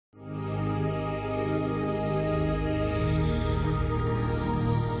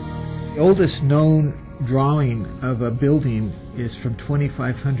oldest known drawing of a building is from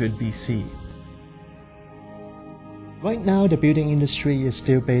 2500 BC. Right now, the building industry is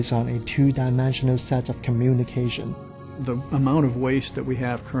still based on a two-dimensional set of communication. The amount of waste that we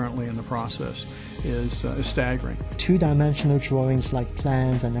have currently in the process is staggering. Two-dimensional drawings like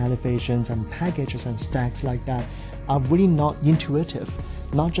plans and elevations and packages and stacks like that are really not intuitive,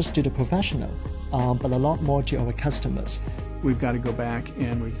 not just to the professional, but a lot more to our customers. We've got to go back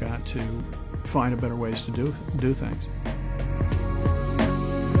and we've got to find better ways to do things.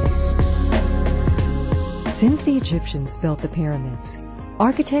 Since the Egyptians built the pyramids,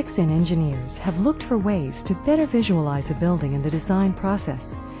 architects and engineers have looked for ways to better visualize a building in the design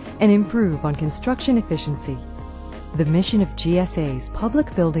process and improve on construction efficiency. The mission of GSA's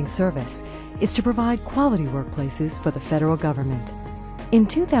Public Building Service is to provide quality workplaces for the federal government. In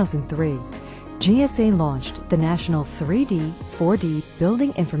 2003, GSA launched the National 3D, 4D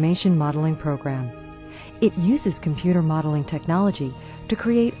Building Information Modeling Program. It uses computer modeling technology to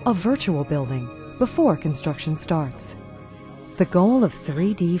create a virtual building before construction starts. The goal of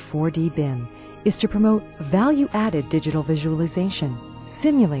 3D, 4D BIM is to promote value-added digital visualization,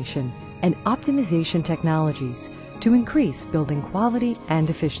 simulation, and optimization technologies to increase building quality and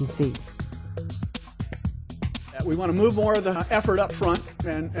efficiency. We want to move more of the effort up front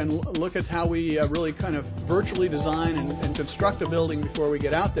and look at how we really kind of virtually design and construct a building before we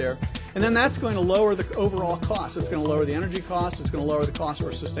get out there. And then that's going to lower the overall cost. It's going to lower the energy cost, it's going to lower the cost for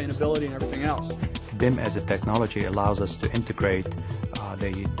sustainability and everything else. BIM as a technology allows us to integrate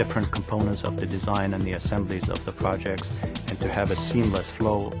the different components of the design and the assemblies of the projects and to have a seamless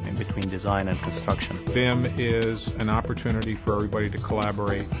flow in between design and construction. BIM is an opportunity for everybody to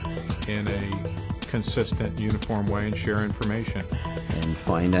collaborate in a consistent, uniform way and share information. And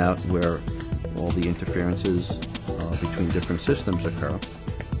find out where all the interferences between different systems occur.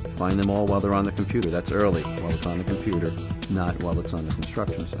 Find them all while they're on the computer. That's early, while it's on the computer, not while it's on the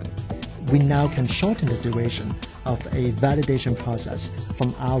construction site. We now can shorten the duration of a validation process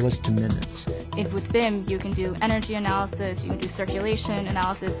from hours to minutes. If with BIM you can do energy analysis, you can do circulation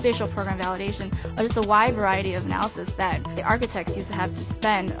analysis, spatial program validation, or just a wide variety of analysis that the architects used to have to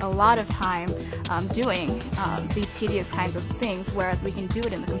spend a lot of time doing these tedious kinds of things, whereas we can do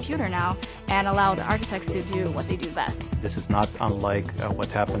it in the computer now and allow the architects to do what they do best. This is not unlike what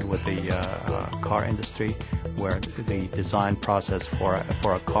happened with the car industry, where the design process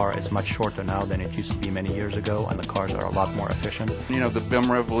for a car is much shorter now than it used to be many years ago, and the cars are a lot more efficient. You know, the BIM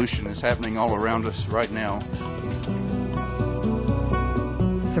revolution is happening all around us right now.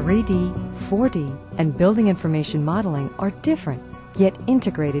 3D, 4D, and building information modeling are different, yet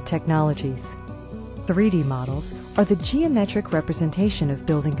integrated technologies. 3D models are the geometric representation of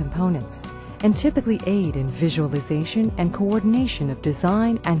building components and typically aid in visualization and coordination of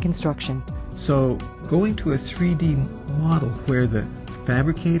design and construction. So going to a 3D model where the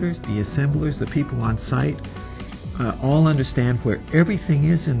fabricators, the assemblers, the people on site all understand where everything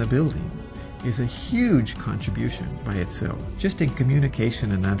is in the building is a huge contribution by itself, just in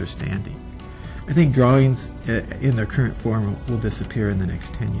communication and understanding. I think drawings in their current form will disappear in the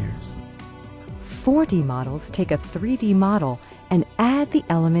next 10 years. 4D models take a 3D model and add the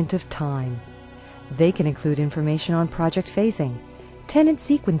element of time. They can include information on project phasing, tenant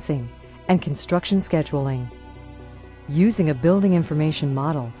sequencing, and construction scheduling. Using a building information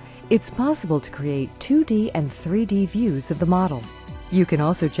model, it's possible to create 2D and 3D views of the model. You can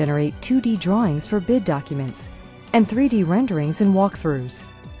also generate 2D drawings for bid documents and 3D renderings in walkthroughs.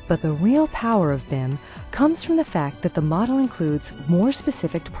 But the real power of BIM comes from the fact that the model includes more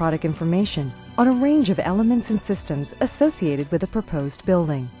specific product information on a range of elements and systems associated with a proposed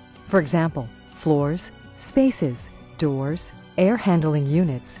building. For example, floors, spaces, doors, air handling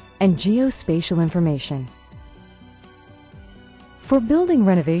units, and geospatial information. For building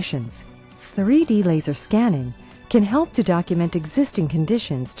renovations, 3D laser scanning can help to document existing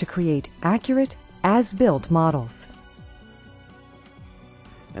conditions to create accurate, as-built models.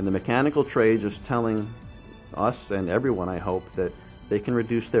 And the mechanical trades is telling us and everyone, I hope, that they can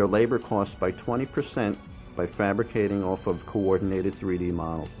reduce their labor costs by 20% by fabricating off of coordinated 3D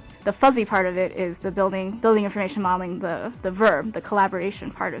models. The fuzzy part of it is the building information modeling, the verb, the collaboration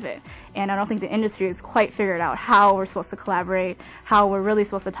part of it. And I don't think the industry has quite figured out how we're supposed to collaborate, how we're really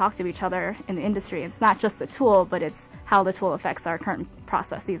supposed to talk to each other in the industry. It's not just the tool, but it's how the tool affects our current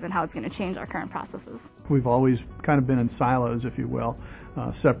processes and how it's going to change our current processes. We've always kind of been in silos, if you will,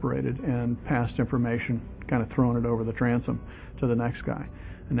 separated and passed information, kind of thrown it over the transom to the next guy.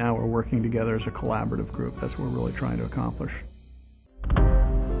 And now we're working together as a collaborative group. That's what we're really trying to accomplish.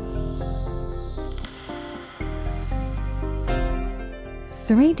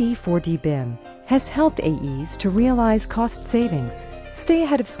 3D 4D BIM has helped AEs to realize cost savings, stay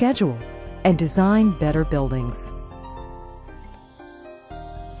ahead of schedule, and design better buildings.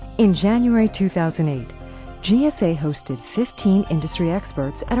 In January 2008, GSA hosted 15 industry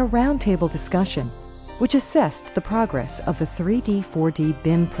experts at a roundtable discussion which assessed the progress of the 3D 4D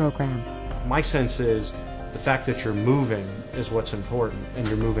BIM program. My sense is the fact that you're moving is what's important, and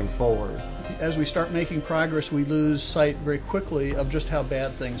you're moving forward. As we start making progress, we lose sight very quickly of just how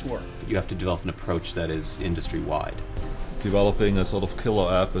bad things were. You have to develop an approach that is industry-wide. Developing a sort of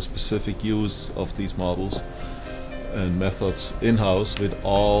killer app, a specific use of these models and methods in-house with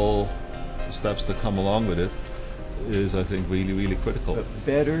all the steps that come along with it is, I think, really, really critical.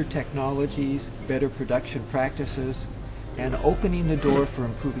 Better technologies, better production practices, and opening the door for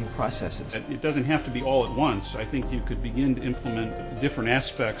improving processes. It doesn't have to be all at once. I think you could begin to implement different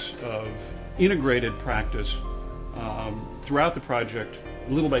aspects of integrated practice throughout the project,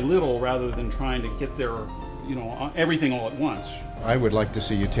 little by little, rather than trying to get there, everything all at once. I would like to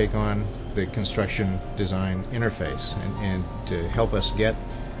see you take on the construction design interface and to help us get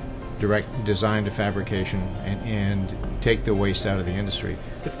direct design to fabrication and take the waste out of the industry.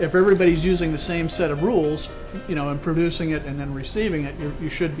 If everybody's using the same set of rules, and producing it and then receiving it, you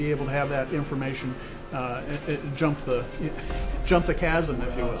should be able to have that information jump the chasm,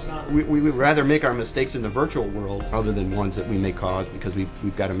 if you will. We would rather make our mistakes in the virtual world other than ones that we may cause because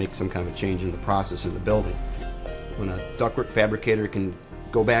we've got to make some kind of a change in the process of the building. When a ductwork fabricator can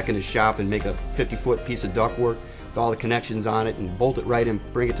go back in his shop and make a 50-foot piece of ductwork with all the connections on it and bolt it right in,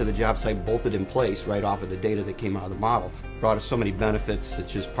 bring it to the job site, bolt it in place right off of the data that came out of the model. Brought us so many benefits.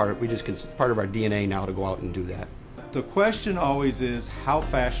 It's just part of our DNA now to go out and do that. The question always is, how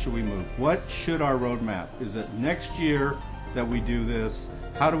fast should we move? What should our roadmap? Is it next year that we do this?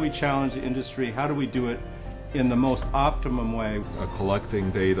 How do we challenge the industry? How do we do it in the most optimum way?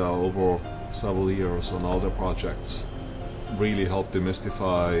 Collecting data over several years on other projects really helped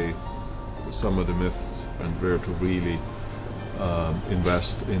demystify some of the myths and where to really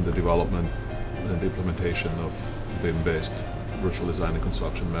invest in the development and implementation of BIM-based virtual design and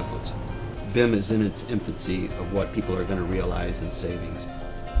construction methods. BIM is in its infancy of what people are going to realize in savings.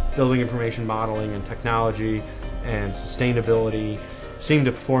 Building information modeling and technology and sustainability seem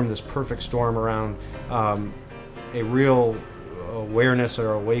to form this perfect storm around a real awareness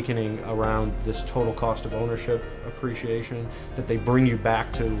or awakening around this total cost of ownership appreciation, that they bring you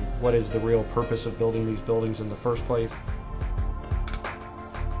back to what is the real purpose of building these buildings in the first place.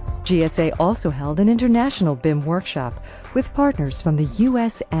 GSA also held an international BIM workshop with partners from the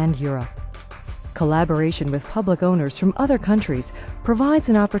US and Europe. Collaboration with public owners from other countries provides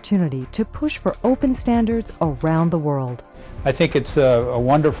an opportunity to push for open standards around the world. I think it's a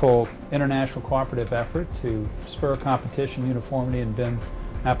wonderful international cooperative effort to spur competition, uniformity, and BIM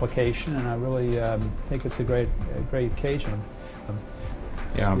application, and I really think it's a great occasion.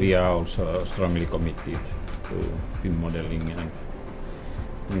 Yeah, we are also strongly committed to BIM modeling, and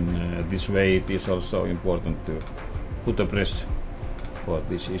in this way it is also important to put a press for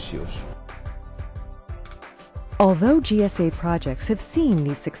these issues. Although GSA projects have seen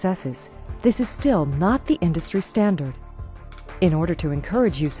these successes, this is still not the industry standard. In order to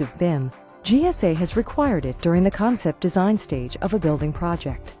encourage use of BIM, GSA has required it during the concept design stage of a building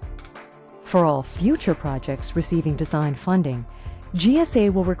project. For all future projects receiving design funding,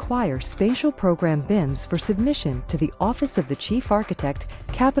 GSA will require spatial program BIMs for submission to the Office of the Chief Architect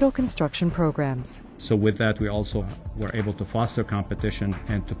Capital Construction Programs. So with that, we also were able to foster competition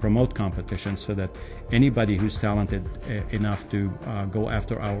and to promote competition so that anybody who's talented enough to go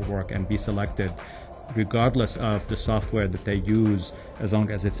after our work and be selected, regardless of the software that they use, as long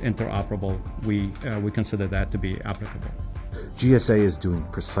as it's interoperable, we consider that to be applicable. GSA is doing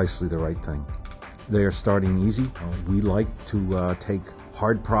precisely the right thing. They are starting easy. We like to take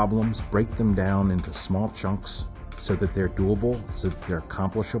hard problems, break them down into small chunks so that they're doable, so that they're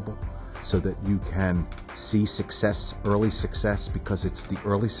accomplishable, so that you can see success, early success, because it's the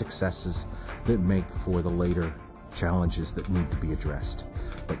early successes that make for the later challenges that need to be addressed.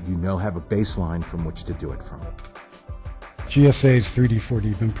 But have a baseline from which to do it from. GSA's 3D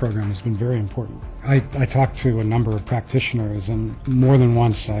 4D BIM program has been very important. I talked to a number of practitioners, and more than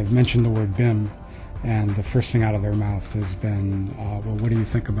once I've mentioned the word BIM, and the first thing out of their mouth has been, well, what do you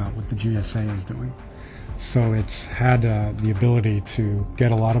think about what the GSA is doing? So it's had the ability to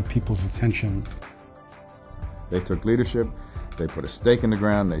get a lot of people's attention. They took leadership, they put a stake in the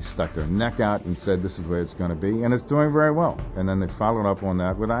ground, they stuck their neck out and said this is the way it's going to be, and it's doing very well. And then they followed up on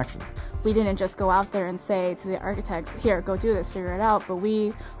that with action. We didn't just go out there and say to the architects, here, go do this, figure it out, but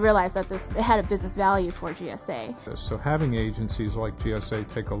we realized that it had a business value for GSA. So having agencies like GSA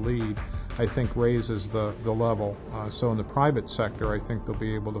take a lead, I think raises the level. So in the private sector, I think they'll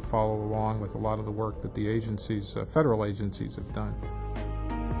be able to follow along with a lot of the work that the agencies, federal agencies, have done.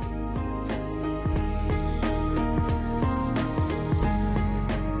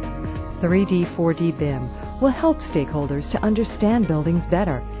 "3D, 4D BIM will help stakeholders to understand buildings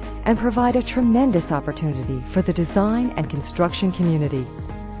better and provide a tremendous opportunity for the design and construction community."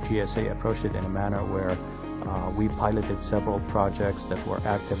 GSA approached it in a manner where we piloted several projects that were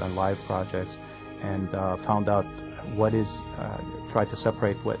active and live projects, and found out tried to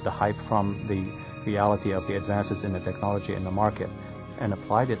separate the hype from the reality of the advances in the technology in the market, and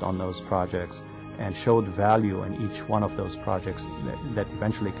applied it on those projects, and showed value in each one of those projects that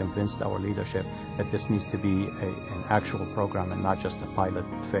eventually convinced our leadership that this needs to be an actual program and not just a pilot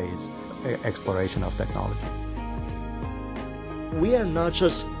phase exploration of technology. We are not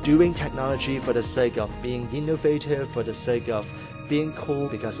just doing technology for the sake of being innovative, for the sake of being cool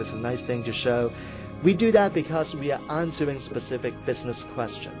because it's a nice thing to show. We do that because we are answering specific business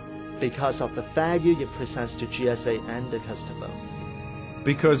questions, because of the value it presents to GSA and the customer.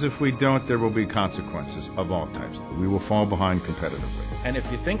 Because if we don't, there will be consequences of all types. We will fall behind competitively. And if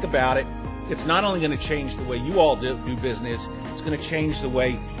you think about it, it's not only going to change the way you all do business, it's going to change the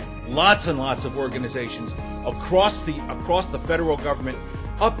way lots and lots of organizations across the federal government,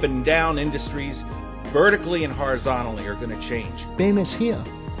 up and down industries, vertically and horizontally, are going to change. BIM is here.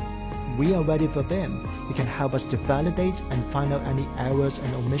 We are ready for BIM. It can help us to validate and find out any errors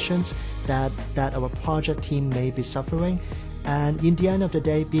and omissions that our project team may be suffering. And in the end of the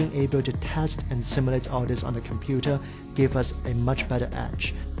day, being able to test and simulate all this on the computer gives us a much better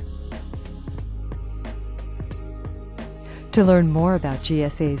edge. To learn more about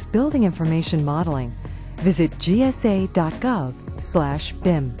GSA's building information modeling, visit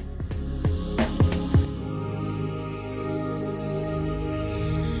gsa.gov/BIM.